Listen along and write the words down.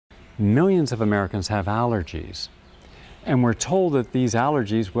Millions of Americans have allergies. And we're told that these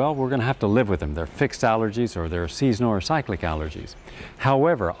allergies, well, we're going to have to live with them. They're fixed allergies or they're seasonal or cyclic allergies.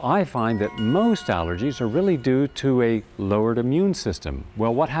 However, I find that most allergies are really due to a lowered immune system.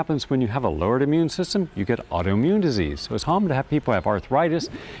 Well, what happens when you have a lowered immune system? You get autoimmune disease. So it's common to have people have arthritis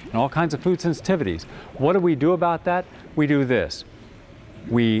and all kinds of food sensitivities. What do we do about that? We do this.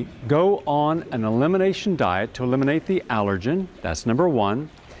 We go on an elimination diet to eliminate the allergen. That's number one.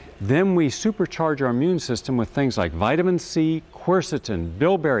 Then we supercharge our immune system with things like vitamin C, quercetin,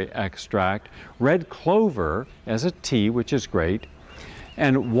 bilberry extract, red clover as a tea, which is great,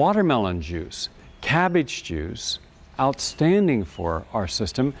 and watermelon juice, cabbage juice, outstanding for our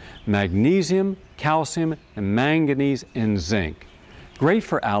system, magnesium, calcium, and manganese and zinc. Great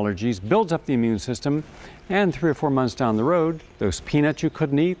for allergies, builds up the immune system, and 3 or 4 months down the road, those peanuts you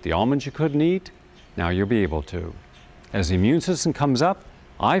couldn't eat, the almonds you couldn't eat, now you'll be able to. As the immune system comes up,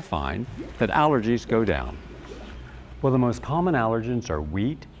 I find that allergies go down. Well, the most common allergens are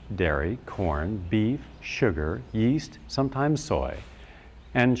wheat, dairy, corn, beef, sugar, yeast, sometimes soy,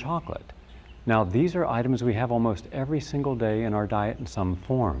 and chocolate. Now, these are items we have almost every single day in our diet in some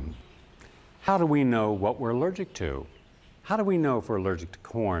form. How do we know what we're allergic to? How do we know if we're allergic to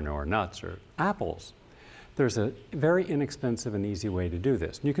corn or nuts or apples? There's a very inexpensive and easy way to do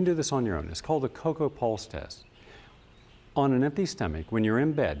this. You can do this on your own. It's called the Cocoa Pulse Test. On an empty stomach, when you're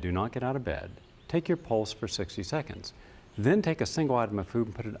in bed, do not get out of bed, take your pulse for 60 seconds. Then take a single item of food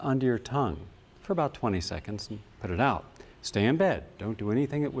and put it under your tongue for about 20 seconds and put it out. Stay in bed. Don't do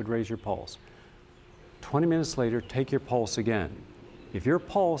anything that would raise your pulse. 20 minutes later, take your pulse again. If your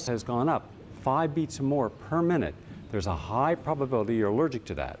pulse has gone up 5 beats or more per minute, there's a high probability you're allergic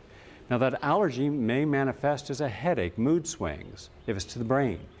to that. Now, that allergy may manifest as a headache, mood swings, if it's to the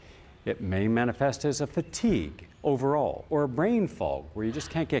brain. It may manifest as a fatigue overall, or a brain fog where you just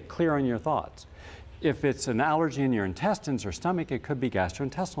can't get clear on your thoughts. If it's an allergy in your intestines or stomach, it could be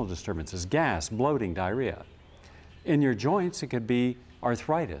gastrointestinal disturbances, gas, bloating, diarrhea. In your joints, it could be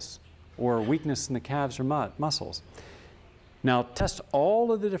arthritis or weakness in the calves or muscles. Now, test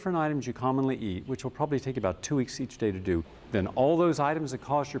all of the different items you commonly eat, which will probably take about 2 weeks each day to do. Then all those items that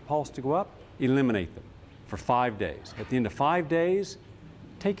cause your pulse to go up, eliminate them for 5 days. At the end of 5 days,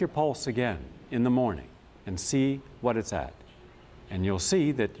 take your pulse again in the morning and see what it's at. And you'll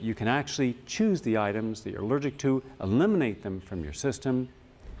see that you can actually choose the items that you're allergic to, eliminate them from your system,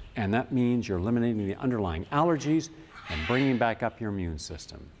 and that means you're eliminating the underlying allergies and bringing back up your immune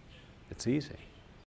system. It's easy.